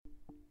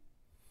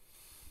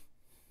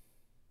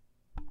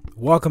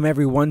Welcome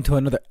everyone to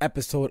another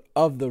episode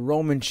of The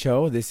Relent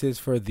Show. This is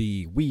for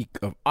the week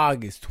of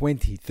August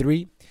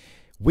 23.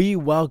 We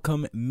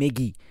welcome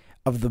Miggy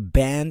of the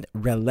band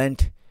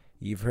Relent.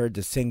 You've heard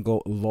the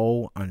single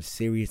Low on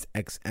Sirius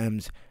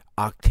XM's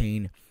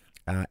Octane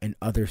and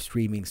other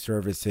streaming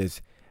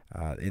services.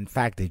 In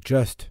fact, they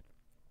just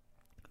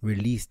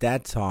released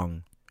that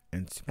song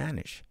in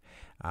Spanish.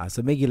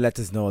 So Miggy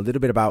lets us know a little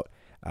bit about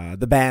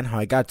the band, how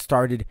it got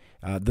started,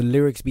 the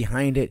lyrics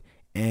behind it,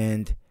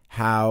 and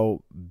how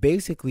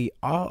basically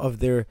all of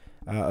their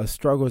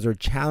struggles or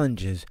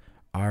challenges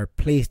are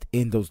placed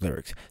in those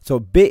lyrics. So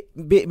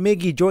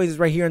Miggy joins us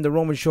right here in The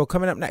Relent Show.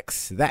 Coming up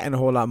next, that and a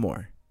whole lot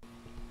more.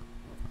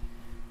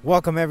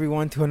 Welcome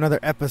everyone to another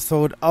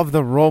episode of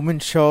The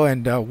Relent Show,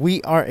 and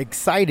we are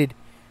excited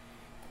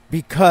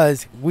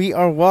because we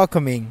are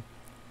welcoming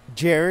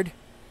Jared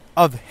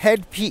of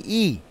Head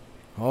PE.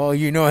 Oh,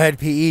 you know Head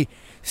PE.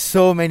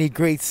 So many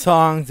great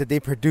songs that they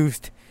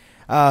produced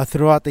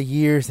throughout the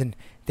years, and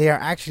they are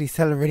actually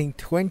celebrating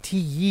 20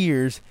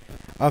 years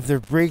of their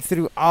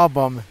breakthrough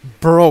album,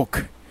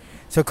 Broke.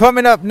 So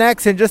coming up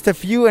next in just a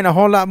few and a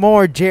whole lot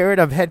more, Jared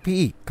of Head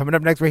PE. Coming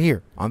up next right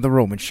here on The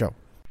Relent Show.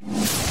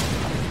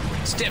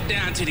 Step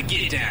down to the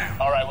get down.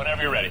 All right,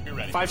 whenever you're ready.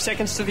 5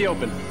 seconds to the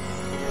open.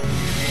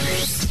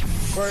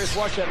 Aquarius,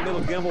 watch that little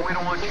gimbal. We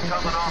don't want you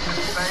coming off in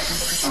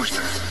space.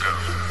 Booster, go.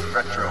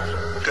 Retro,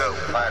 go.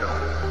 Vital,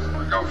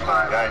 go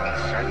fly.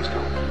 Guidance,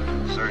 go.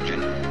 Surgeon,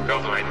 go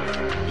flight.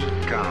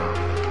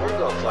 Econ. We're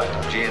go flight.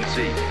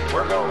 GNC.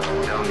 We're go.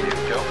 Telling you,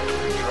 go.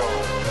 Control.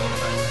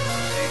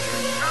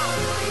 Procedure.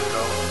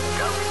 Go.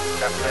 Go.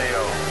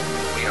 FAO.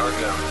 We are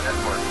go.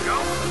 Network. Go.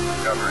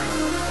 Recovery.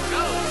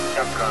 Go.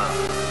 Capcom.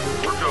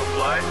 We're go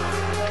flight.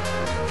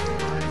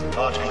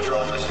 Launch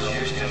control. This is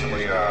Houston.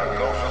 We are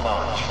go for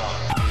launch.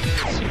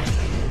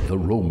 The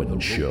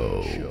Relent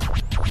Show.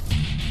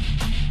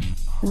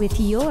 With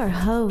your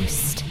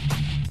host,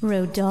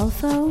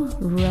 Rodolfo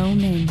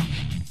Roman.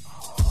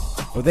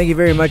 Well, thank you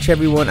very much,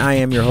 everyone. I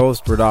am your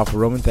host, Rodolfo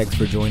Roman. Thanks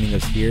for joining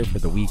us here for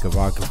the week of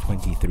August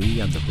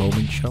 23 on The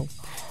Relent Show.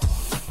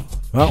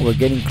 Well, we're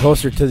getting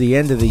closer to the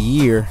end of the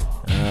year.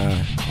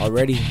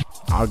 Already,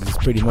 August is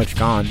pretty much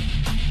gone,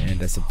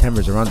 and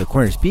September's around the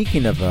corner.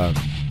 Speaking of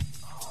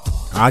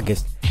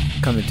August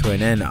coming to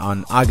an end,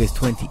 on August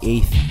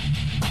 28th,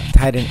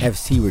 Titan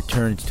FC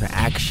returns to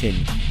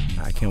action.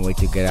 I can't wait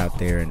to get out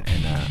there and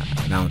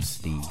announce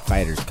the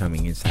fighters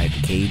coming inside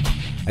the cage.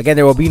 Again,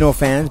 there will be no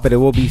fans, but it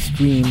will be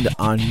streamed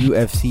on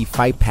UFC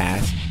Fight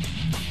Pass.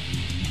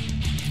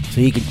 So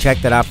you can check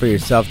that out for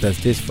yourself.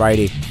 That's this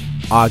Friday,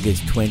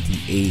 August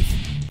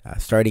 28th.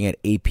 Starting at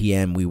 8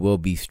 p.m., we will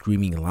be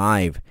streaming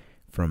live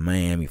from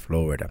Miami,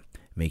 Florida.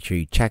 Make sure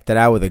you check that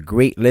out with a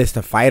great list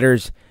of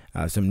fighters.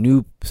 Some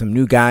new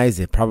guys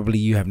that probably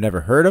you have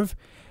never heard of,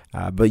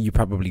 but you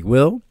probably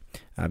will.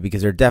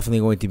 Because they're definitely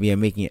going to be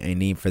making a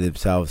name for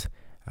themselves.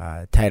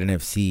 Titan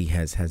FC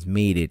has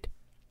made it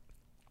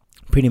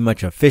pretty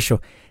much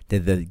official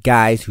that the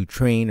guys who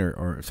train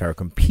or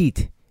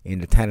compete in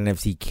the Titan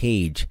FC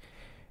cage,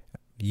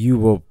 you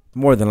will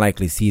more than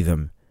likely see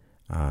them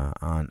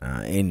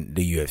in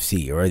the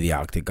UFC or the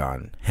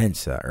Octagon.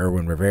 Hence,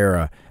 Erwin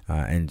Rivera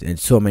and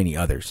so many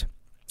others.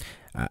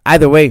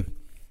 Either way,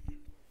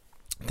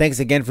 thanks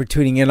again for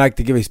tuning in. I'd like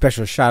to give a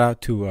special shout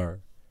out to our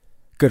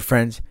good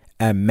friends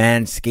at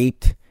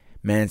Manscaped.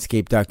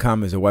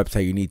 Manscaped.com is a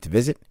website you need to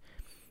visit.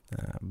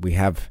 We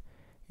have,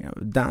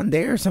 down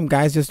there, some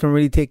guys just don't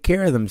really take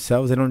care of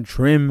themselves. They don't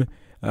trim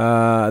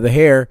the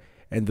hair,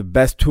 and the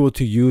best tool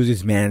to use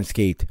is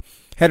Manscaped.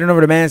 Head on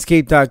over to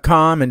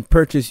Manscaped.com and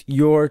purchase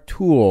your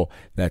tool.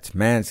 That's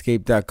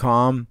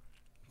Manscaped.com.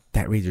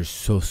 That razor's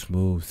so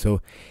smooth. So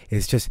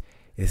it's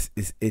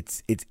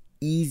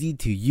easy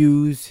to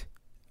use.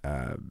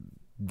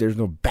 There's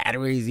no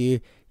batteries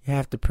here. You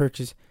have to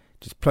purchase.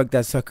 Just plug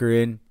that sucker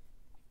in,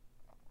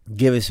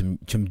 give it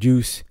some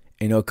juice,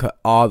 and it'll cut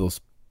all those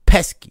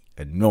pesky,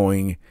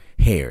 annoying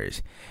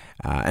hairs.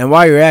 And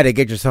while you're at it,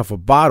 get yourself a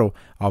bottle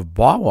of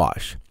ball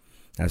wash.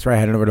 That's right,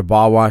 head over to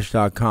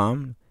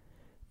ballwash.com.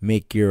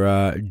 Make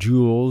your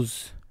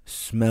jewels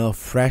smell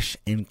fresh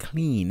and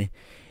clean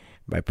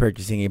by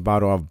purchasing a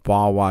bottle of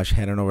ball wash.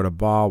 Head on over to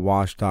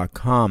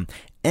ballwash.com.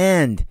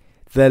 And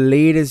the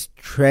latest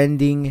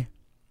trending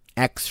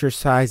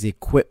exercise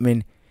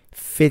equipment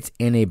fits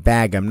in a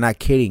bag. I'm not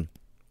kidding.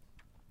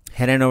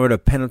 Head on over to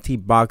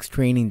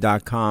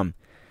penaltyboxtraining.com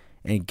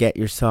and get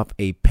yourself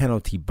a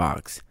penalty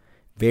box.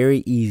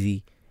 Very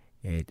easy.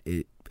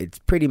 It's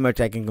pretty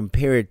much, I can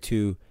compare it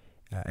to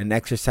an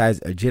exercise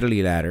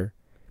agility ladder.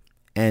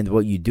 And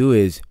what you do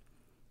is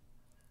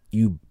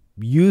you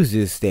use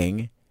this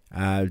thing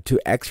to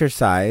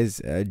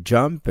exercise,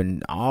 jump,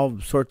 and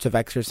all sorts of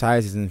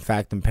exercises. In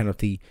fact, on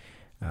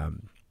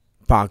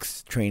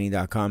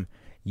penaltyboxtraining.com,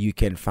 you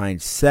can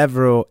find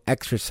several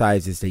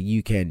exercises that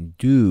you can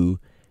do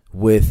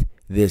with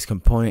this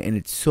component, and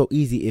it's so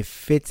easy. It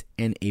fits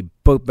in a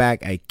book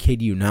bag. I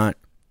kid you not.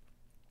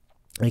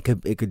 It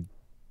could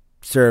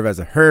serve as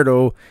a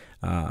hurdle,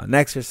 an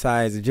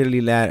exercise,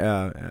 agility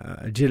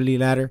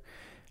ladder,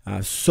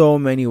 So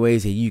many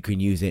ways that you can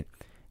use it,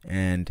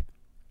 and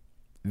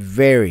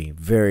very,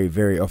 very,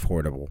 very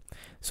affordable.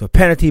 So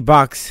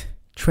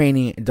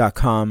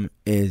penaltyboxtraining.com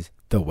is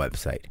the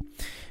website.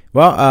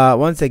 Well,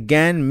 once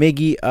again,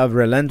 Miggy of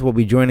Relent will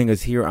be joining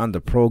us here on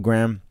the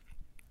program.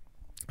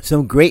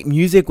 Some great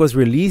music was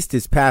released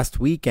this past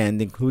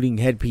weekend, including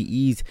Head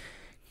PE's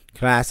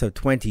class of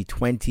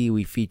 2020.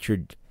 We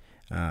featured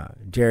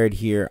Jared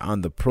here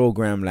on the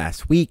program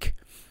last week.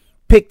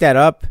 Pick that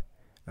up.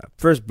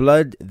 First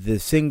Blood, the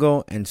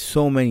single, and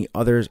so many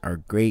others are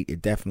great.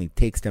 It definitely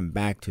takes them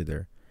back to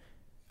their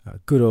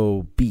good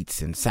old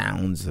beats and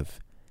sounds of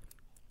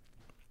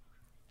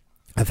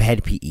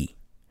Head PE.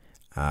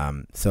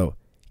 So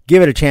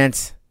give it a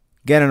chance.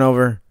 Get on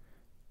over.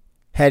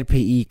 Head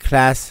PE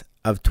class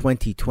of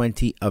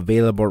 2020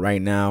 available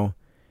right now.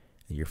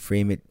 Your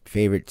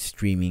favorite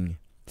streaming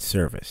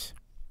service.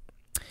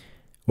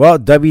 Well,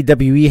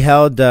 WWE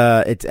held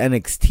its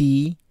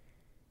NXT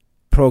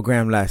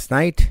program last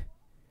night.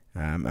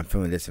 I'm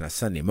filming this on a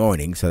Sunday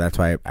morning, so that's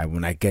why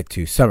when I get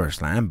to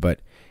SummerSlam. But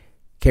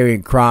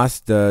Karrion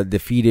Kross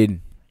defeated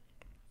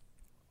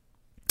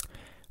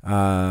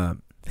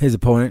his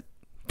opponent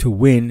to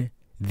win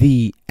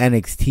the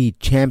NXT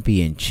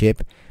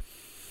Championship.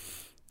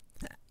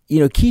 You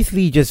know, Keith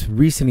Lee just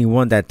recently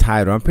won that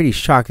title. I'm pretty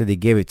shocked that they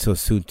gave it so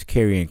soon to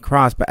Karrion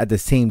Kross, but at the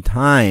same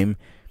time,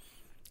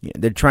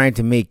 they're trying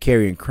to make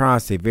Karrion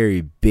Kross a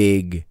very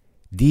big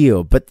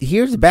deal. But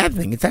here's the bad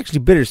thing. It's actually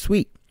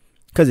bittersweet,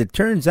 because it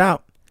turns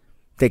out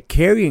that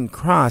Karrion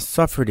Kross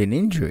suffered an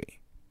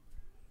injury,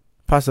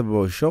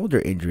 possible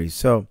shoulder injury,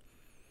 so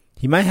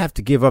he might have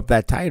to give up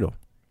that title.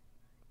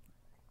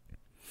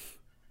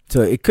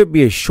 So it could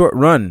be a short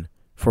run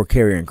for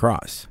Karrion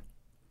Kross.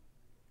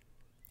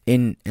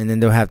 And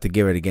then they'll have to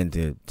give it again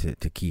to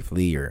Keith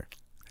Lee or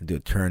do a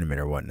tournament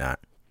or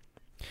whatnot.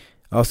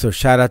 Also,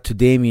 shout out to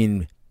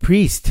Damian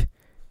Priest.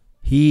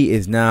 He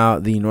is now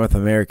the North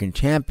American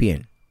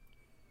champion.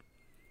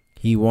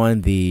 He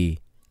won the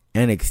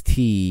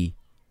NXT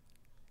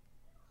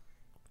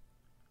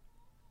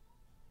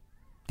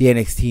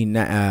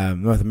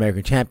North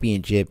American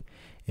Championship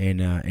in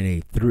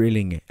a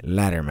thrilling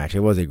ladder match.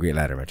 It was a great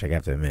ladder match, I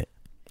have to admit.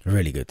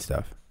 Really good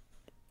stuff.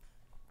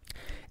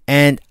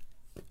 And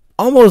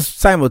almost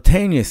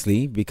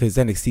simultaneously, because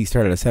NXT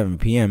started at 7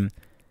 p.m.,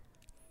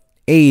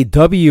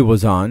 AEW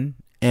was on,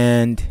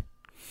 and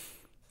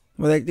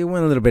well, they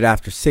went a little bit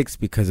after 6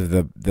 because of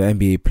the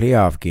NBA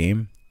playoff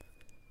game.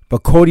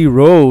 But Cody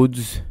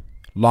Rhodes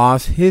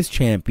lost his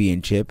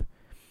championship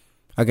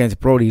against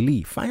Brody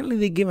Lee. Finally,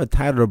 they give a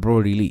title to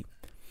Brody Lee.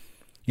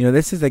 You know,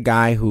 this is a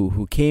guy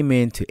who came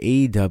into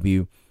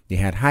AEW. They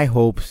had high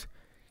hopes,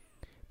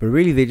 but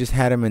really they just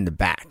had him in the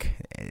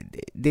back.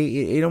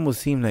 It almost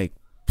seemed like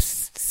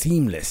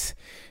seamless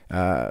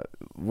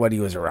what he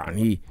was around.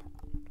 He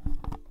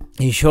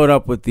showed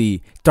up with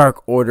the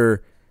Dark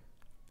Order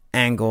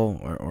angle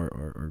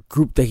or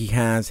group that he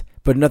has,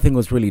 but nothing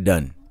was really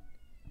done.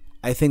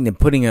 I think that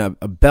putting a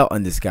belt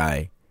on this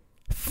guy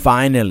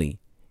finally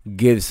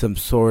gives some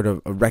sort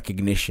of a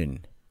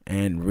recognition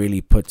and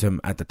really puts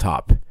him at the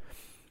top.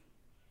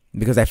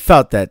 Because I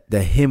felt that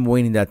him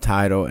winning that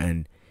title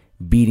and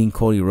beating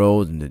Cody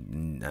Rhodes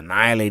and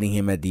annihilating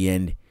him at the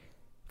end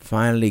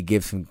finally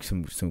gives him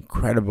some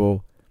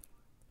credible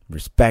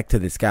respect to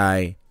this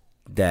guy.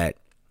 That,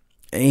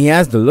 and he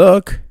has the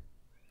look.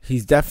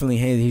 He's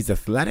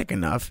athletic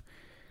enough.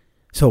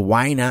 So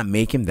why not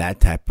make him that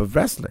type of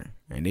wrestler?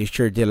 And they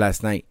sure did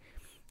last night,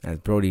 as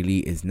Brody Lee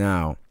is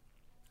now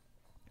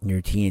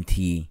your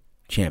TNT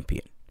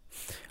champion.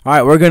 All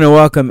right, we're going to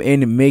welcome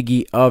in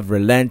Miggy of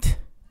Relent.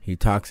 He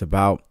talks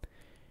about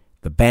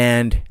the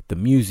band, the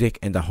music,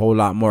 and a whole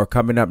lot more.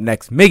 Coming up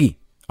next, Miggy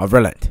of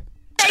Relent.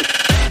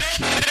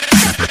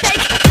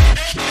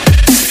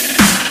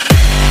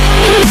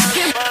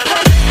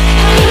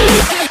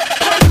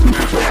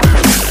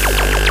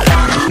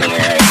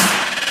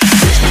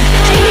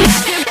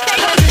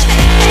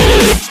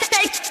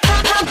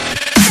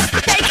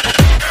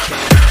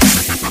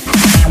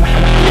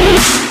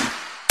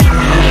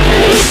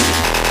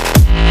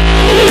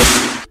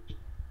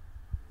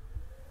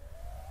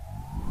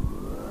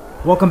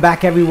 Welcome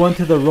back, everyone,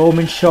 to the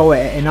Roman Show.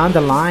 And on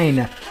the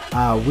line,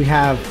 we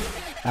have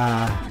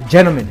a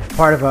gentleman,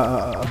 part of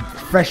a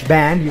fresh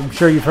band. I'm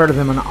sure you've heard of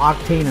them on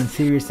Octane on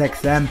Sirius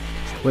XM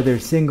with their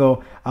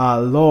single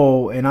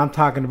Low. And I'm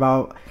talking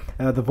about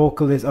the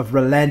vocalist of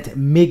Relent,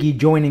 Miggy,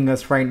 joining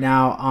us right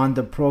now on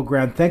the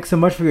program. Thanks so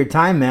much for your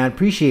time, man.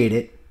 Appreciate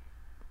it.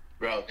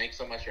 Bro, thanks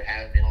so much for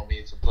having me, homie.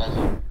 It's a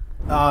pleasure.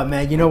 Oh,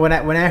 man, you know, when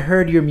I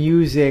heard your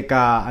music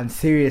on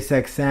Sirius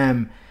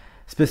XM,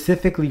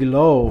 specifically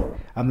Low,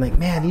 I'm like,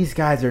 man, these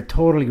guys are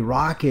totally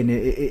rocking.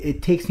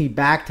 It takes me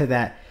back to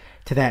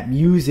that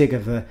music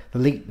of the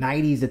late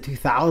 90s, the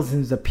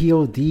 2000s, the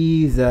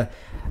PODs,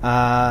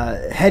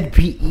 Head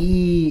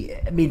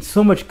PE. I mean,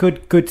 so much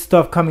good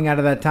stuff coming out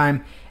of that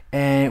time.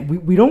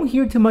 And we don't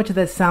hear too much of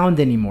that sound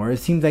anymore. It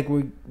seems like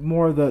we're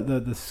more of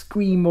the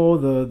screamo,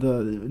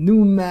 the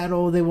new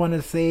metal, they want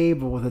to say,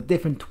 but with a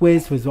different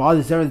twist, with all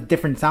these other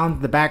different sounds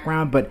in the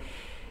background. But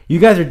you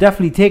guys are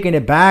definitely taking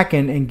it back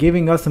and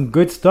giving us some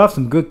good stuff,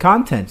 some good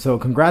content. So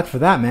congrats for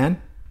that,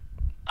 man.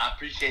 I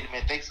appreciate it,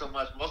 man. Thanks so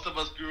much. Most of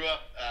us grew up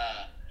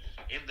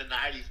in the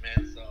 90s,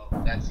 man.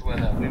 So that's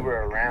when we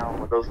were around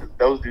when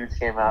those dudes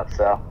came out.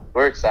 So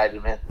we're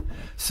excited, man.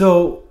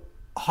 So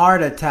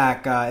Heart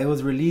Attack, it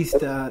was released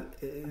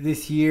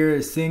this year.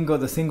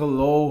 The single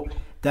Low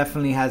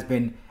definitely has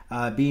been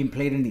being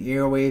played in the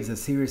airwaves of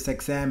Sirius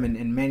XM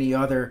and many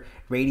other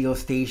radio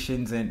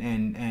stations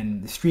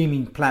and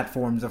streaming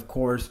platforms, of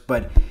course.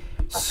 But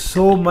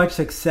so much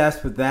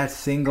success with that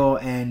single,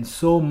 and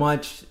so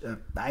much,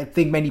 I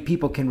think many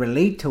people can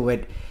relate to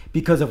it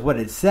because of what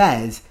it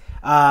says.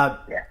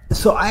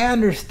 So I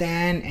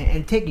understand,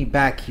 and take me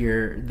back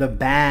here, the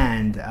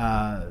band,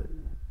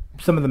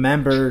 some of the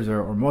members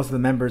or most of the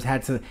members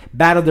had to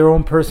battle their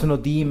own personal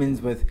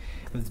demons with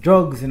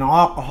drugs and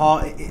alcohol.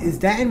 Is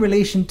that in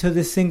relation to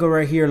this single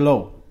right here,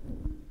 Low?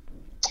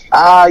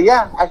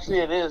 Yeah, actually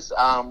it is.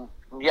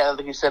 Yeah,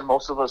 like you said,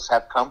 most of us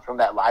have come from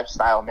that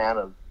lifestyle, man,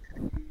 of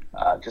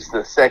just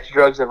the sex,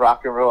 drugs, and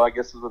rock and roll, I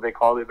guess is what they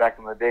called it back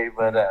in the day.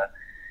 But,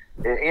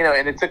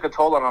 and it took a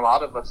toll on a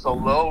lot of us. So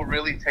Low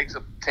really takes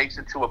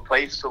it to a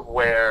place of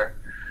where,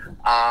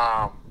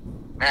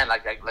 man,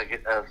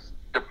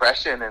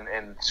 depression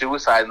and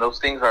suicide and those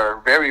things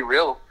are very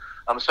real,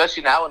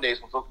 especially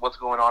nowadays with what's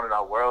going on in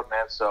our world,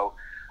 man. So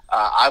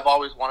I've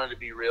always wanted to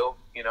be real,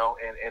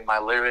 in my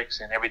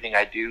lyrics and everything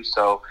I do.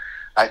 So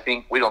I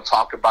think we don't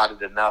talk about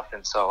it enough.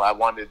 And so I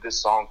wanted this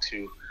song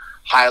to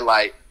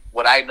highlight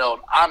what I know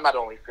I'm not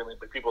only feeling,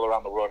 but people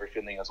around the world are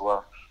feeling as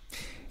well.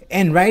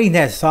 And writing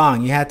that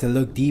song, you had to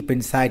look deep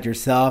inside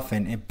yourself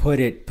and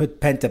put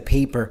pen to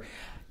paper.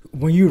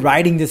 When you're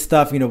writing this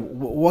stuff,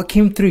 what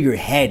came through your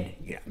head?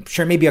 I'm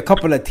sure maybe a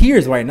couple of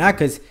tears, why not?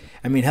 Because,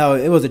 hell,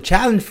 it was a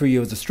challenge for you.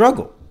 It was a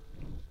struggle.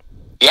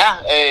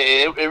 Yeah,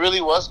 it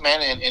really was,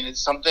 man. And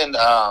it's something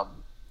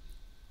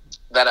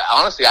that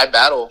honestly I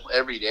battle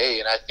every day.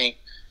 And I think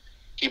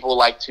people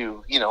like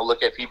to,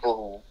 look at people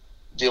who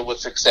deal with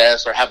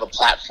success or have a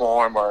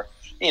platform or,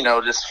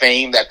 just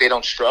fame that they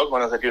don't struggle.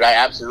 And I was like, dude, I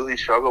absolutely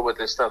struggle with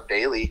this stuff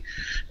daily.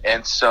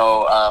 And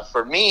so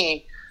for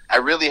me, I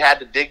really had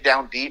to dig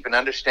down deep and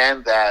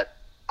understand that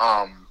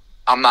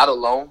I'm not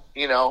alone,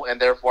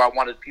 and therefore I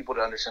wanted people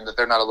to understand that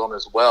they're not alone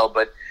as well.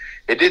 But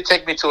it did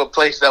take me to a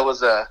place that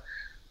was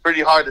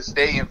pretty hard to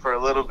stay in for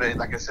a little bit.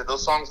 Like I said,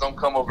 those songs don't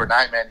come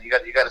overnight, man. You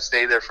got to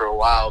stay there for a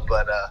while.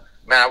 But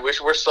man, I wish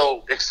we're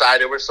so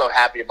excited. We're so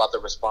happy about the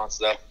response,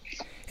 though.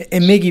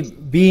 And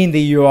Miggy, being that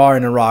you are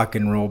in a rock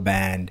and roll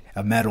band,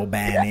 a metal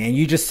band, and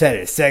you just said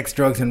it, sex,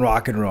 drugs, and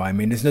rock and roll.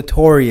 It's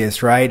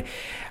notorious, right?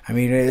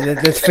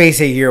 Let's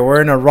face it here. We're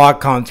in a rock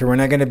concert. We're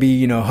not going to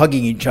be,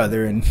 hugging each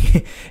other. And,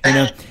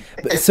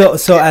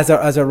 So as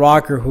a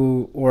rocker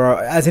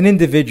or as an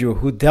individual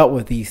who dealt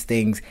with these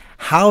things,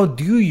 how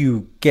do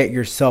you get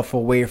yourself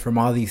away from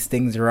all these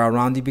things that are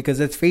around you? Because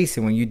let's face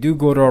it, when you do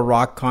go to a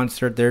rock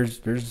concert,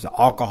 there's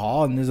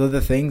alcohol and there's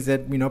other things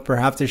that,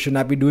 perhaps they should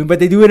not be doing, but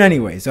they do it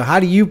anyway. So how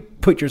do you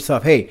put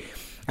yourself, hey,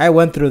 I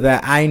went through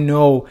that. I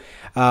know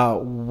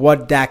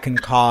what that can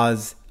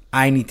cause.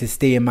 I need to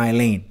stay in my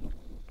lane.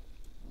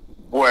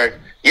 Word.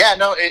 Yeah,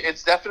 no,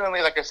 it's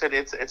definitely, like I said,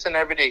 it's an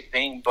everyday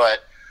thing, but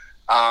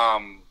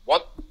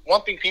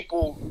one thing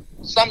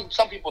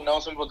some people know,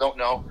 some people don't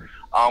know.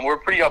 We're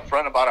pretty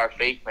upfront about our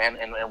faith, man,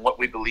 and what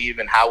we believe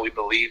and how we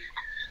believe.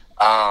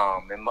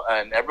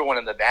 And everyone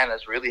in the band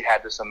has really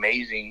had this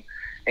amazing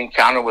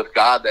encounter with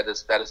God that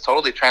has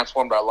totally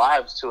transformed our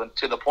lives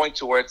to the point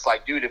to where it's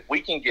like, dude, if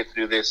we can get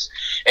through this,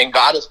 and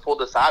God has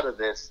pulled us out of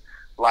this,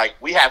 like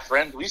we have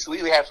friends.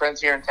 We have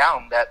friends here in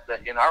town that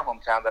in our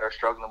hometown that are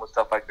struggling with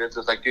stuff like this.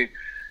 It's like, dude,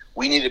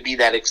 we need to be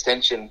that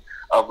extension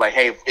of like,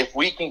 hey, if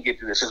we can get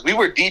through this, because we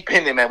were deep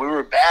in it, man. We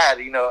were bad,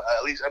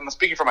 at least I'm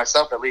speaking for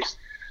myself, at least.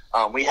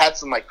 We had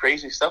some like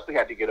crazy stuff we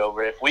had to get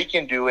over. If we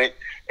can do it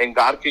and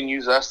God can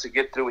use us to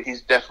get through it,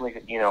 he's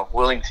definitely,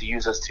 willing to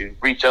use us to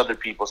reach other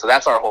people. So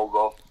that's our whole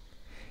goal.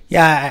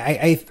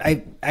 Yeah,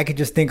 I could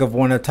just think of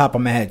one on the top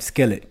of my head,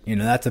 Skillet.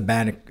 That's a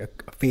band,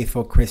 a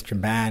faithful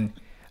Christian band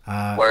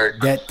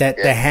that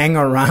hang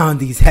around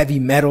these heavy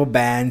metal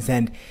bands,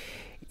 and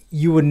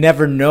you would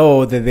never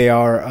know that they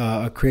are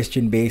a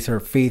Christian-based or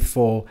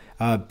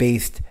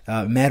faithful-based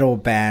metal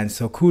band.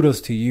 So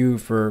kudos to you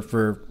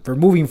for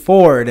moving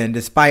forward, and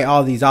despite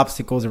all these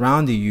obstacles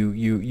around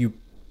you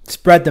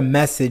spread the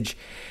message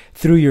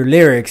through your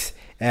lyrics.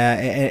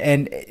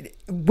 And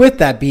with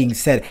that being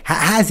said,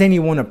 has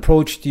anyone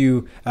approached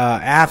you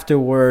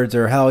afterwards,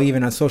 or hell,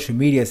 even on social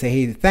media, say,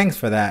 "Hey, thanks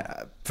for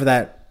that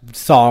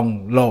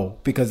song Low,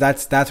 because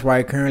that's where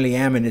I currently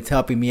am and it's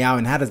helping me out"?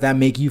 And how does that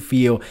make you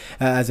feel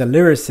as a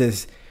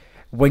lyricist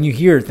when you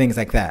hear things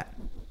like that?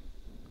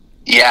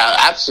 Yeah,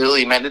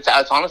 absolutely, man. It's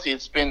honestly,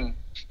 it's been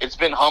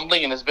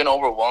humbling and it's been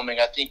overwhelming.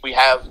 I think we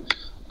have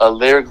a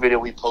lyric video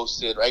we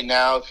posted right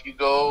now. If you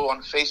go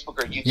on Facebook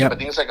or YouTube, yep. I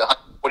think it's like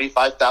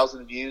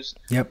 145,000 views.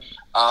 Yep.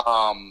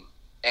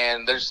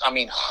 And there's,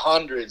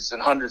 hundreds and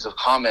hundreds of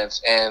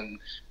comments, and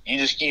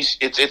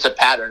it's a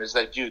pattern. It's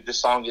like, dude, this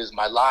song is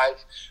my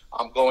life.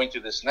 I'm going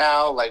through this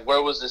now. Like,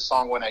 where was this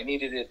song when I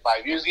needed it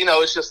 5 years? You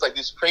know, it's just like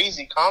these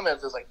crazy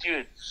comments. It's like,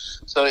 dude.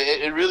 So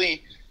it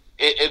really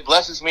it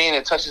blesses me and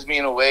it touches me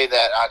in a way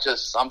that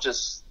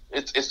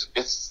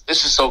it's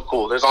just so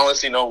cool. There's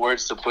honestly no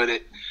words to put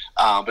it,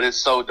 but it's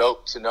so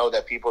dope to know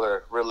that people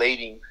are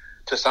relating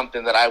to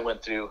something that I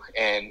went through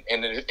and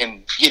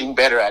getting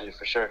better at it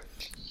for sure.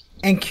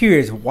 And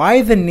curious,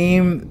 why the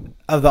name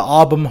of the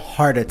album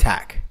Heart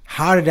Attack?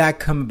 How did that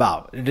come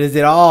about? Does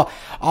it all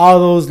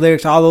those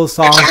lyrics, all those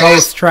songs, all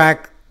those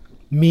tracks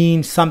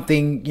mean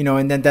something, you know,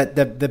 and then that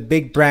the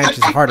big branch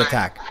is Heart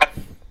Attack?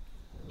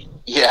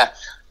 Yeah.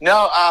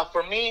 No,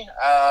 for me,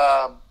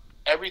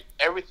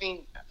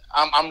 everything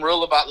I'm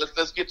real about.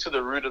 Let's get to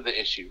the root of the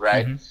issue,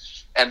 right? Mm-hmm.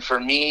 And for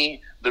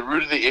me, the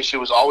root of the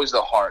issue was always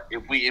the heart.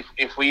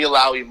 If we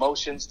allow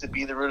emotions to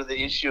be the root of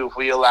the issue, if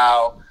we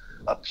allow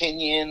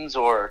opinions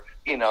or,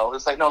 you know,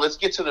 it's like, no, let's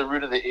get to the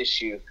root of the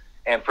issue.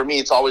 And for me,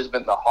 it's always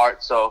been the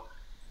heart. So,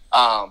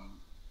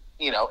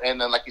 you know, and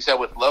then like you said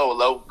with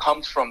Low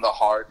comes from the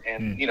heart.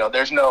 And, you know,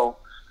 there's no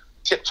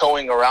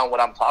tiptoeing around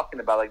what I'm talking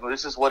about. Like, well,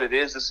 this is what it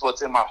is. This is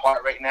what's in my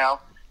heart right now.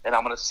 And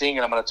I'm going to sing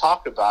and I'm going to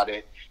talk about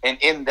it. And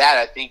in that,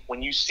 I think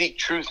when you seek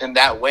truth in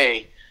that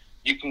way,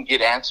 you can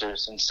get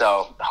answers. And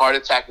so Heart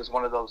Attack is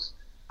one of those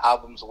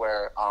albums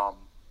where,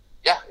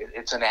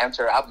 it's an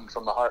answer album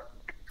from the heart.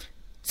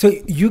 So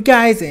you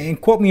guys, and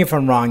quote me if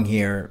I'm wrong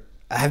here,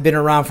 have been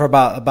around for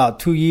about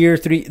 2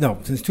 years,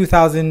 since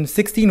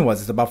 2016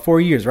 was it? About 4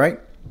 years, right?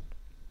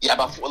 Yeah,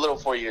 about a little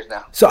 4 years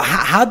now. So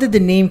how did the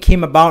name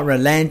came about,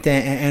 Relent,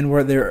 and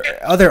were there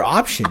other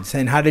options?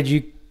 And how did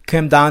you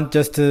come down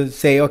just to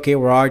say, okay,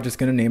 we're all just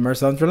going to name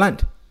ourselves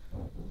Relent?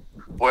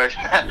 Where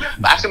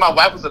actually, my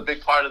wife was a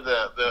big part of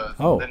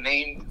the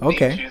name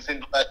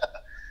choosing. But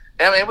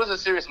I mean, it was a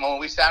serious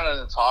moment. We sat down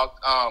and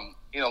talked.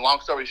 You know, long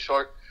story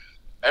short,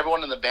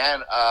 everyone in the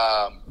band,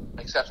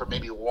 except for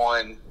maybe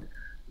one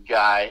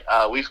guy,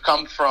 we've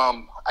come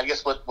from, I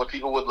guess, what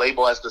people would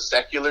label as the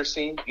secular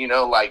scene. You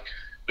know, like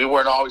we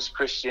weren't always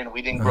Christian.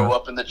 We didn't grow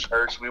up in the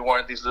church. We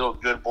weren't these little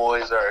good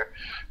boys or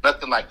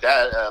nothing like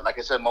that. Like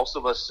I said, most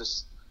of us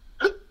just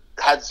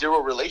had zero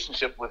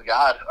relationship with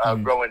God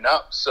growing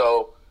up.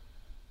 So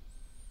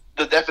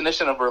the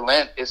definition of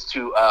relent is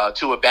to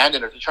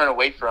abandon or to turn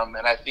away from.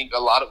 And I think a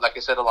lot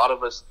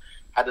of us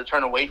had to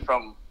turn away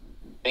from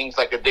things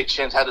like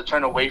addictions, had to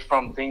turn away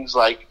from things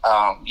like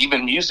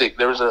even music.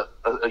 There was a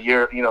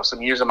year, you know,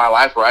 some years in my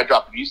life where I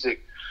dropped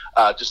music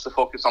just to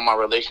focus on my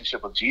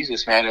relationship with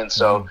Jesus, man. And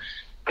so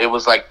it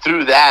was like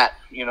through that,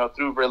 you know,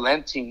 through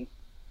relenting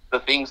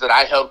the things that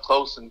I held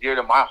close and dear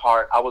to my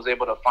heart, I was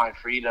able to find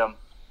freedom.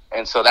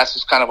 And so that's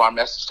just kind of our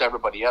message to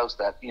everybody else,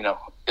 that, you know,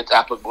 it's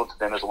applicable to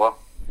them as well.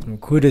 Well,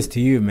 kudos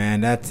to you,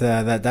 man.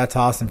 That's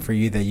awesome for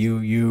you that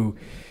you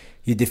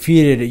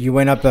defeated it. You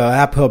went up an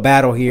uphill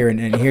battle here,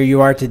 and here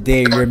you are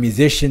today. You're a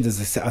musician,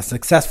 a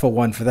successful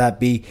one for that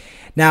be.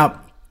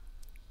 Now,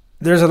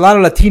 there's a lot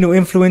of Latino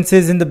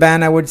influences in the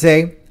band, I would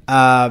say.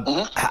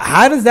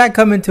 How does that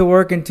come into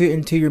work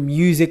into your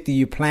music? Do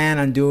you plan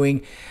on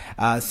doing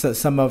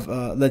some of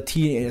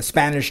Latino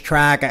Spanish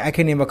track? I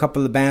can name a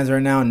couple of bands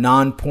right now.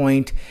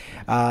 Non-Point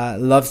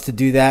loves to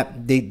do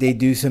that. They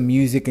do some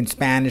music in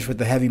Spanish with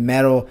the heavy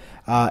metal.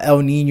 El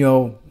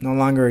Nino no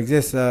longer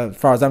exists, as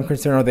far as I'm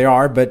concerned, or they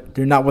are, but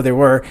they're not what they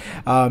were.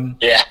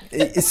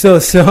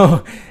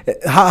 So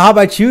how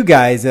about you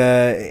guys?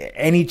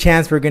 Any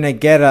chance we're gonna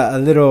get a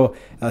little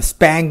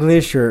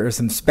Spanglish or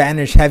some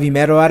Spanish heavy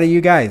metal out of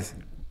you guys?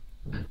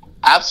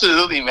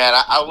 Absolutely, man.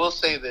 I will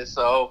say this.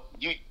 So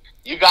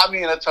you got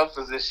me in a tough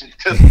position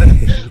because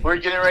we're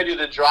getting ready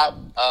to drop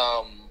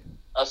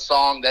a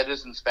song that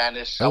is in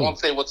Spanish. I won't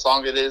say what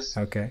song it is.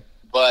 Okay.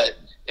 But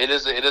it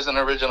is an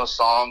original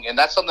song, and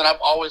that's something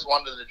I've always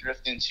wanted to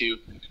drift into.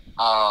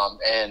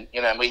 And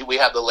you know, we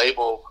have the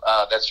label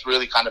that's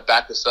really kind of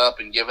backed us up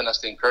and given us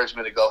the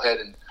encouragement to go ahead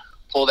and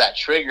pull that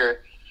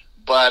trigger.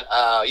 But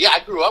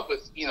I grew up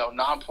with, you know,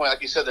 Non-Point,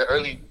 like you said, the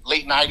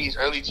late '90s,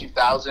 early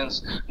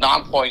 2000s.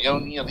 Non-Point,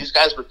 you know, these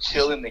guys were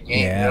killing the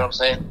game. Yeah. You know what I'm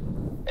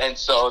saying? And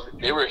so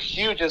they were a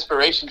huge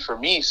inspiration for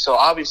me. So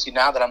obviously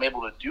now that I'm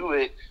able to do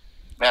it,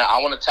 man,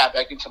 I want to tap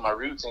back into my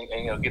roots and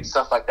you know, get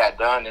stuff like that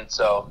done. And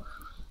so,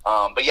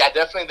 but yeah,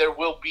 definitely there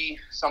will be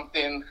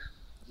something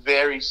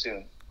very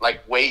soon,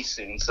 like way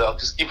soon. So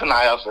just keep an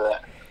eye out for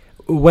that.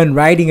 When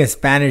writing a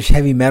Spanish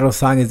heavy metal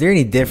song, is there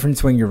any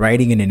difference when you're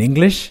writing it in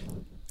English?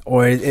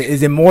 Or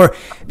is it more,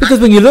 because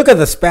when you look at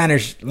the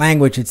Spanish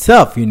language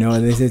itself, you know,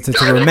 it's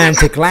a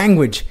romantic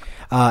language.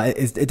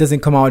 It doesn't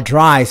come out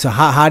dry. So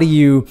how do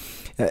you,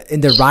 in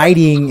the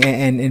writing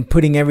and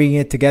putting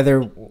everything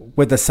together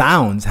with the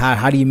sounds,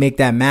 how do you make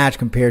that match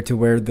compared to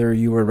whether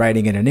you were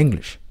writing it in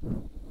English?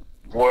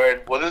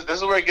 Word. Well, this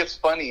is where it gets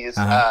funny. Is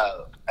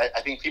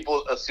I think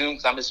people assume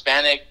because I'm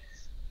Hispanic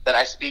that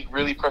I speak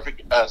really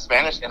perfect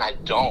Spanish, and I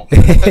don't.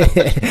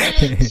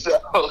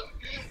 So,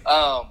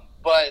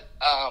 but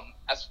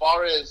as far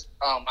far as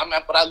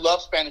but I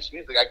love Spanish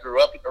music. I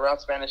grew up around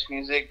Spanish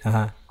music.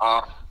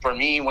 For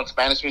me, when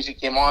Spanish music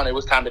came on, it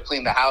was time to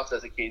clean the house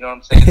as a kid. You know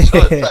what I'm saying?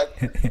 So it's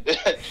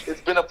like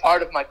it's been a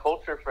part of my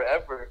culture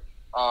forever.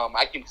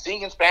 I can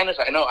sing in Spanish.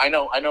 I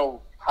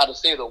know how to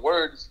say the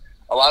words.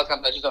 A lot of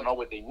times I just don't know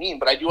what they mean,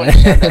 but I do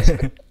understand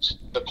that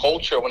the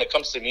culture when it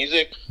comes to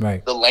music.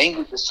 Right. The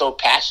language is so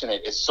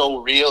passionate. It's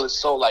so real. It's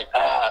so like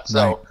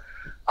So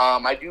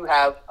I do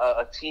have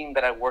a team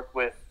that I work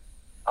with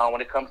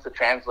when it comes to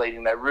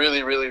translating that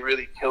really, really,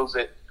 really kills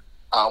it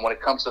when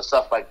it comes to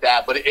stuff like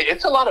that. But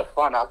it's a lot of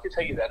fun. I can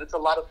tell you that. It's a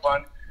lot of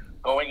fun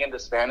going into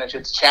Spanish.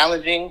 It's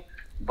challenging,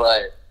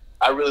 but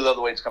I really love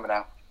the way it's coming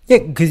out. Yeah,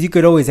 because you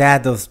could always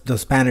add those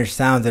Spanish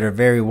sounds that are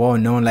very well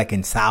known, like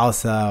in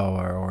salsa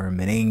or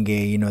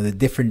merengue. You know, the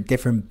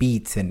different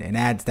beats, and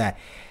adds that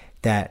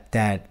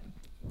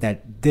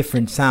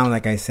different sound.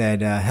 Like I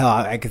said, hell,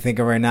 I can think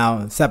of right now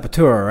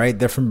Sepultura, right?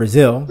 They're from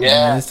Brazil.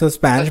 Yeah, it's still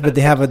Spanish, but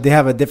they have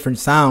a different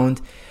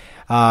sound,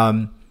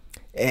 and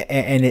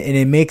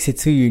it makes it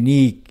so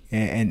unique.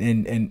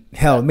 And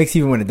hell, it makes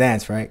you even want to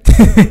dance, right?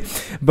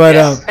 But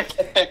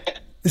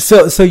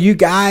So you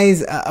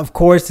guys, of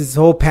course, this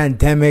whole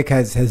pandemic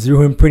has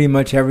ruined pretty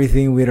much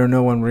everything. We don't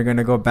know when we're going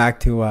to go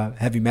back to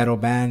heavy metal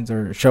bands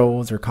or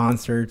shows or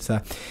concerts.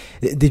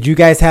 Did you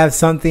guys have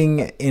something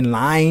in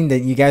line that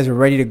you guys were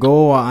ready to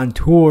go on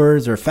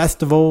tours or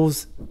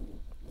festivals?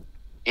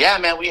 Yeah,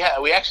 man, we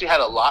actually had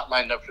a lot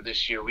lined up for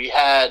this year. We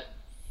had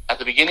at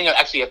the beginning of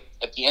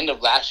at the end of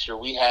last year,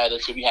 we had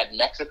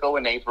Mexico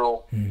in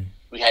April.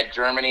 We had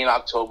Germany in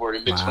October.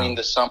 In between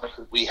the summer,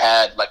 we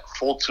had like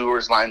full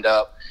tours lined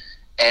up.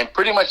 And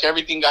pretty much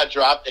everything got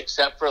dropped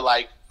except for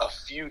like a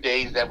few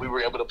days that we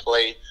were able to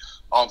play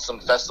on some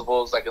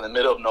festivals, like in the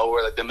middle of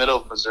nowhere, like the middle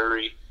of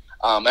Missouri.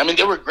 I mean,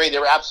 they were great. They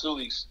were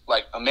absolutely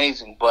like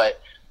amazing, but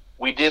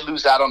we did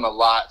lose out on a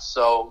lot.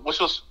 So,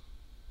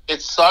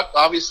 it sucked.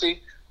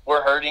 Obviously,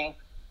 we're hurting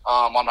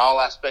on all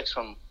aspects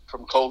from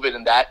COVID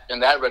in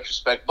that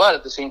retrospect. But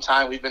at the same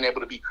time, we've been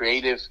able to be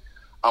creative.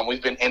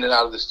 We've been in and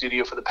out of the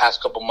studio for the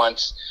past couple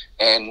months,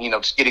 and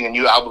just getting a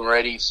new album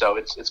ready. So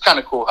it's kind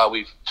of cool how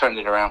we've turned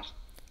it around.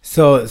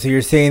 So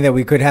you're saying that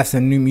we could have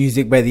some new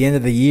music by the end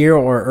of the year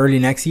or early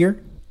next year?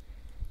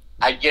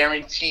 I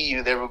guarantee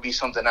you there will be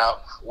something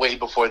out way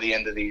before the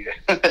end of the year.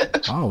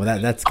 Oh,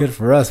 that's good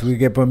for us. We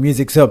get more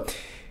music. So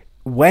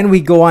when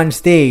we go on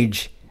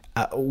stage,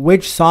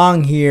 which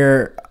song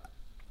here,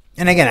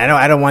 and again,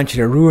 I don't want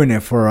you to ruin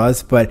it for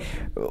us, but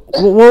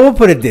we'll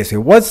put it this way.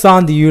 What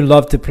song do you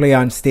love to play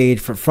on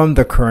stage from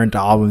the current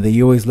album that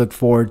you always look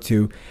forward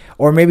to?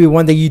 Or maybe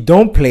one that you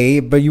don't play,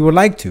 but you would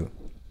like to?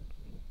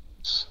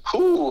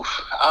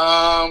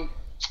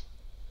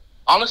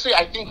 Honestly,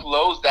 I think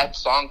Low's that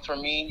song for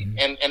me,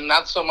 and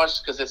not so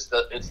much because it's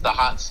the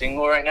hot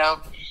single right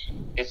now.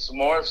 It's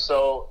more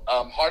so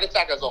Heart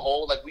Attack as a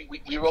whole. Like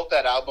we wrote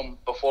that album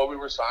before we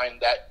were signed.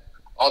 That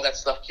all that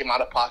stuff came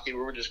out of pocket.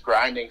 We were just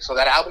grinding. So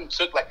that album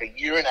took like a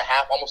year and a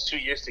half, almost 2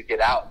 years to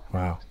get out.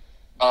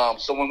 Wow.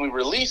 So when we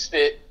released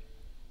it,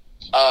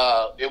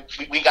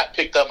 we got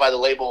picked up by the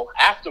label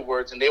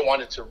afterwards, and they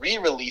wanted to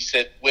re-release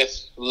it with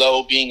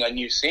Low being a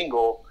new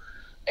single.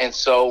 And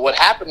so what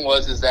happened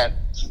is that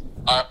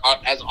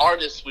as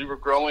artists, we were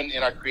growing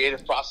in our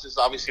creative process.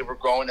 Obviously, we're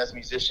growing as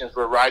musicians.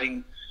 We're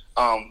writing,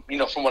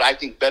 from what I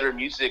think, better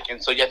music.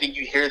 And so I think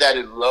you hear that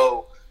in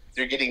Low.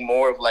 You're getting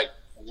more of like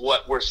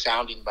what we're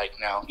sounding like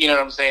now. You know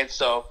what I'm saying?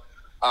 So,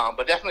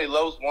 but definitely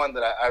Low's one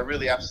that I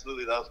really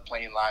absolutely love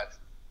playing live.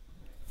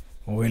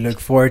 Well, we look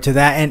forward to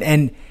that.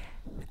 And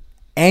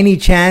any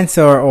chance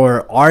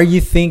or are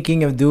you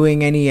thinking of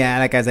doing any,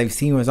 like as I've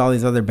seen with all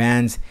these other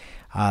bands,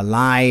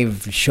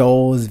 live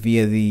shows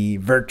via the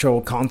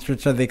virtual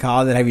concerts, that they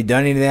call it? Have you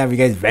done any of that? Have you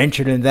guys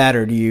ventured in that,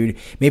 or do you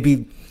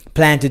maybe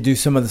plan to do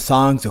some of the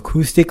songs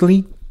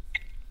acoustically?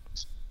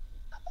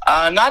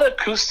 Not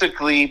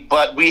acoustically,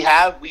 but we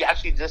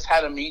actually just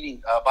had a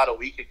meeting about a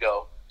week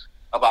ago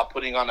about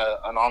putting on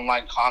an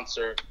online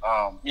concert.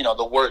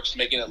 The works,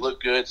 making it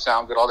look good,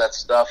 sound good, all that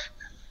stuff.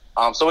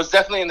 So it's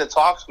definitely in the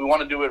talks. We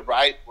want to do it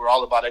right. We're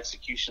all about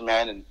execution,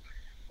 man, and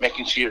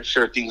making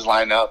sure things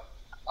line up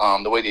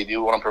the way they do.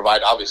 We want to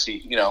provide,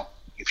 obviously,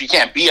 if you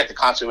can't be at the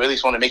concert, we at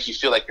least want to make you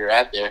feel like you're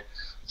at there.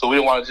 So we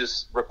don't want to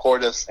just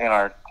record us in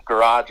our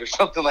garage or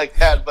something like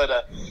that. But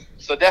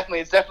so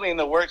it's definitely in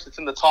the works. It's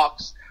in the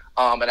talks.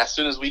 And as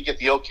soon as we get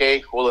the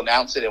okay, we'll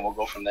announce it and we'll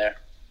go from there.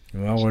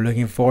 Well, we're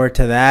looking forward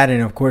to that,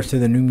 and of course to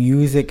the new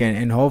music,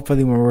 and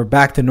hopefully when we're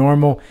back to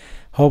normal,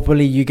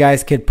 hopefully you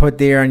guys could put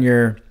there on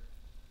your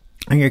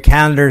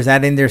calendars,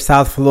 add in there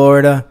South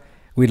Florida.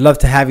 We'd love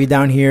to have you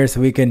down here so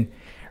we can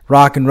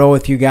rock and roll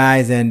with you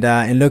guys, and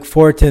look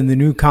forward to the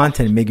new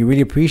content. Miggy,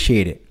 really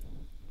appreciate it.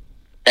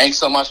 Thanks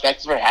so much.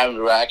 Thanks for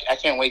having me. I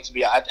can't wait to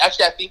be.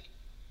 Actually, I think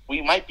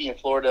we might be in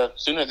Florida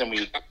sooner than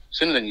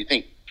you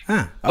think.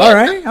 Huh. All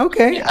right.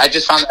 Okay. Yeah, I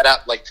just found that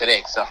out like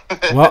today. So.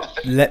 Well,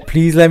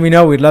 please let me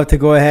know. We'd love to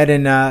go ahead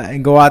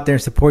and go out there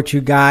and support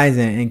you guys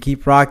and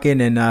keep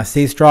rocking and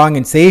stay strong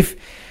and safe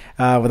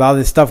with all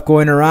this stuff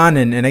going around.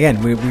 And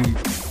again, we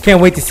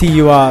can't wait to see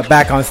you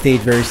back on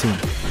stage very soon.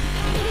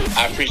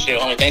 I appreciate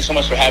it, homie. Thanks so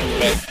much for having me,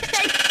 man.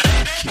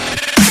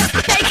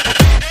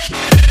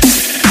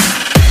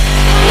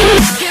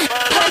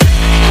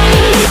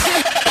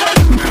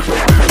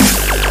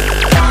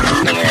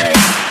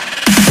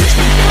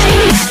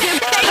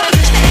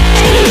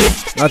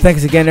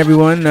 Thanks again,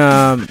 everyone,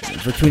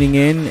 for tuning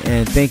in,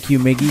 and thank you,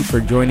 Miggy, for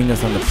joining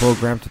us on the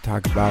program to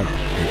talk about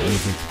your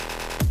music.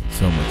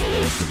 So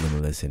much for giving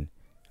a listen.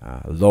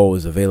 Low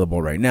is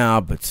available right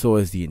now, but so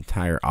is the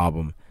entire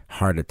album,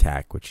 Heart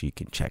Attack, which you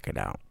can check it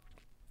out.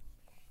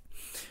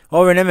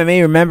 Over in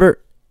MMA,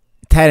 remember,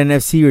 Titan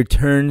FC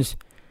returns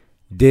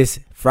this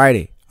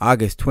Friday,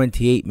 August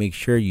 28th. Make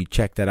sure you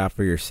check that out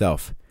for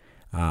yourself.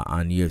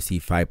 On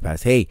UFC Fight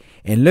Pass. Hey,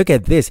 and look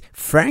at this.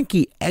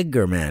 Frankie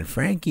Edgar, man.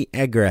 Frankie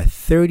Edgar, at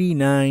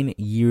 39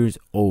 years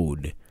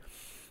old,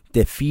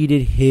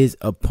 defeated his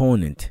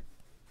opponent.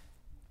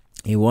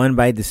 He won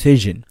by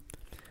decision.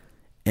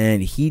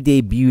 And he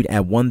debuted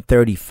at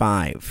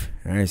 135.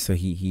 All right, so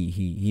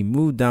he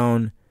moved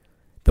down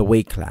the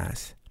weight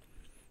class.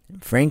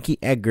 Frankie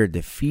Edgar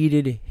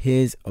defeated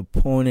his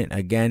opponent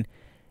again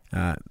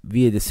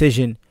via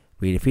decision.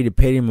 We defeated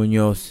Pedro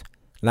Munoz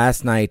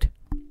last night.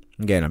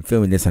 Again, I'm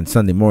filming this on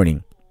Sunday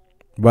morning.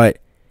 But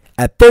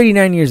at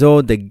 39 years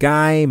old, the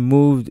guy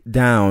moved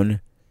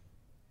down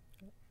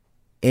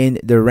in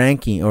the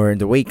ranking or in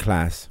the weight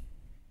class.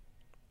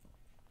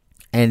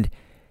 And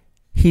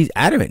he's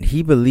adamant.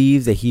 He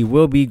believes that he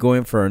will be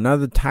going for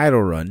another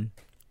title run.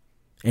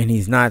 And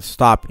he's not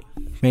stopping.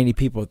 Many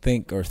people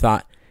think or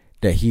thought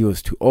that he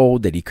was too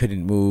old, that he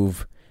couldn't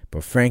move.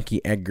 But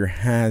Frankie Edgar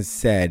has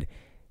said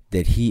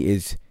that he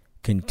is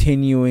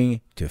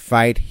continuing to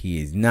fight.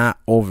 He is not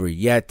over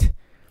yet.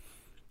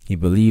 He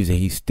believes that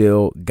he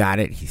still got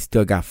it. He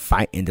still got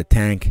fight in the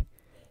tank.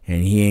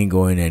 And he ain't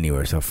going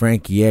anywhere. So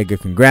Frankie Edgar,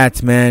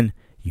 congrats, man.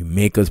 You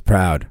make us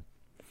proud.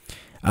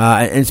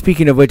 And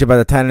speaking of which, about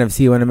the Titan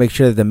FC, I want to make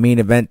sure that the main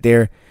event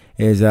there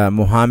is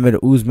Muhammad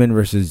Usman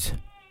versus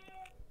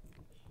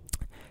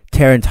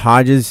Terrence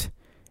Hodges.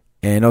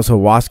 And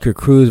also Oscar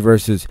Cruz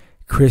versus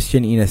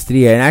Christian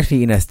Inastria. And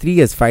actually, Inastria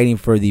is fighting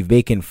for the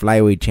vacant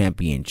flyweight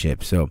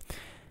championship. So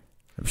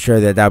I'm sure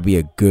that that'll be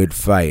a good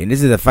fight. And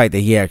this is a fight that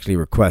he actually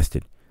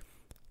requested.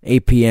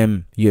 8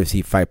 p.m.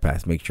 UFC Fight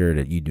Pass. Make sure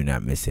that you do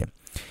not miss it.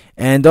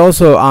 And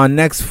also on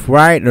next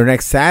Friday, or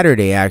next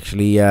Saturday,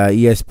 actually,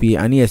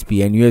 ESPN,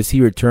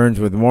 UFC returns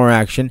with more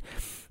action.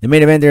 The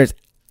main event there is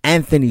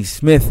Anthony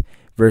Smith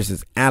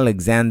versus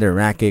Alexander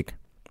Rakic.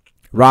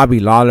 Robbie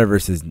Lawler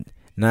versus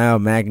Neo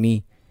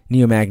Magny.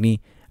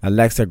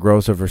 Alexa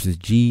Grosso versus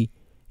Ji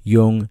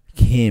Young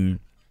Kim.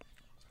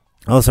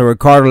 Also,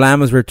 Ricardo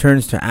Lamas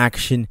returns to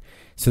action.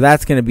 So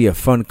that's going to be a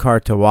fun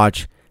card to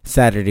watch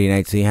Saturday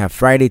night. So you have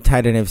Friday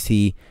Titan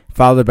FC,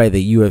 followed by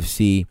the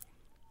UFC.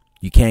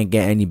 You can't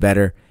get any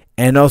better.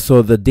 And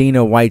also the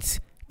Dana White's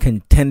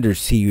Contender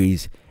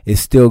Series is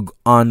still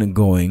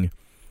ongoing.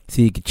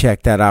 So you can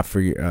check that out for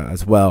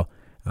as well.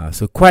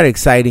 So quite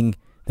exciting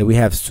that we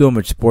have so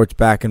much sports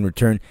back in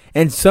return.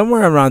 And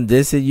somewhere around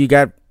this, you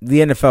got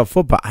the NFL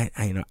football.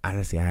 I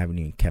honestly, I haven't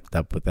even kept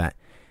up with that.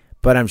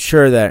 But I'm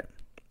sure that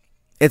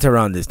it's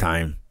around this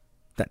time.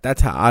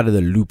 That's how out of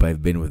the loop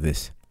I've been with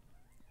this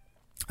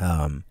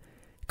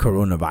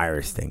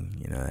coronavirus thing.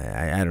 You know,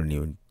 I don't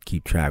even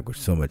keep track with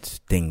so much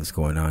things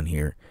going on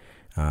here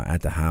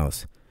at the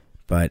house.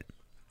 But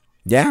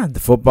yeah, the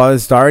football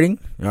is starting.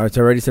 It's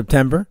already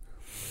September.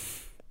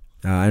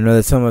 I know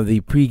that some of the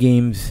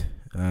pre-games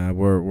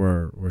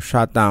were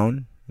shot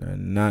down,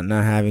 not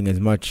having as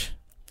much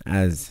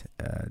as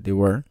they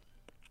were.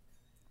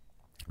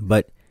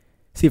 But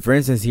see, for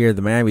instance, here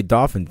the Miami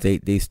Dolphins,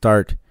 they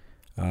start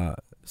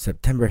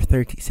September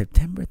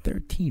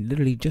 13,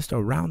 literally just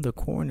around the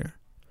corner.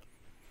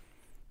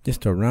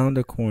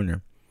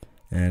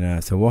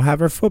 And so we'll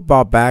have our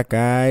football back.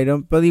 I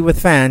don't believe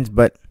with fans,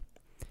 but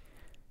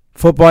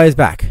football is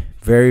back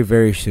very,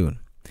 very soon.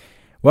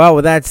 Well,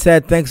 with that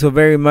said, thanks so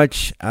very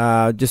much.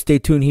 Just stay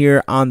tuned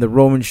here on The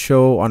Roman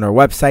Show on our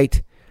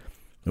website,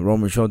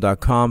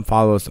 theromanshow.com.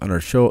 Follow us on our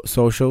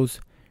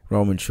socials,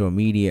 Roman Show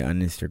Media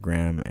on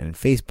Instagram and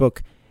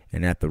Facebook,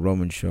 and at The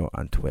Roman Show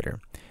on Twitter.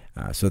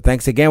 So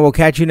thanks again. We'll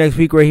catch you next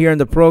week right here on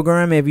the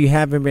program. If you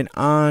haven't been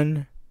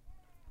on,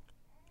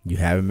 you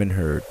haven't been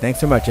heard. Thanks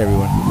so much,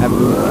 everyone. Have a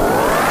good week.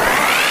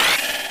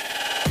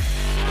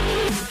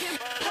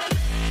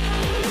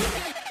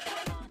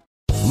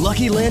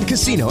 Lucky Land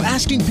Casino,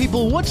 asking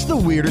people, what's the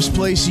weirdest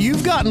place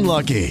you've gotten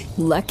lucky?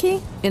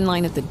 Lucky? In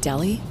line at the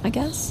deli, I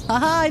guess?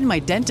 Aha, in my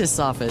dentist's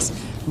office.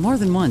 More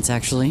than once,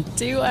 actually.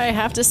 Do I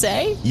have to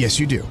say? Yes,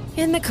 you do.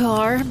 In the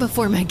car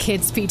before my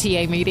kids'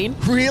 PTA meeting.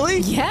 Really?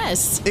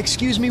 Yes.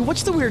 Excuse me,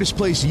 what's the weirdest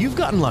place you've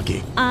gotten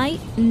lucky? I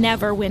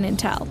never win and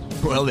tell.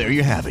 Well, there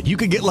you have it. You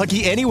can get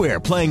lucky anywhere,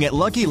 playing at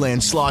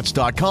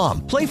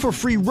LuckyLandSlots.com. Play for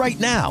free right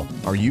now.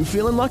 Are you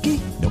feeling lucky?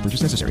 No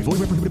purchase necessary. Void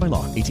where prohibited by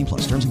law.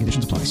 18+. Terms and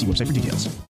conditions apply. See website for details.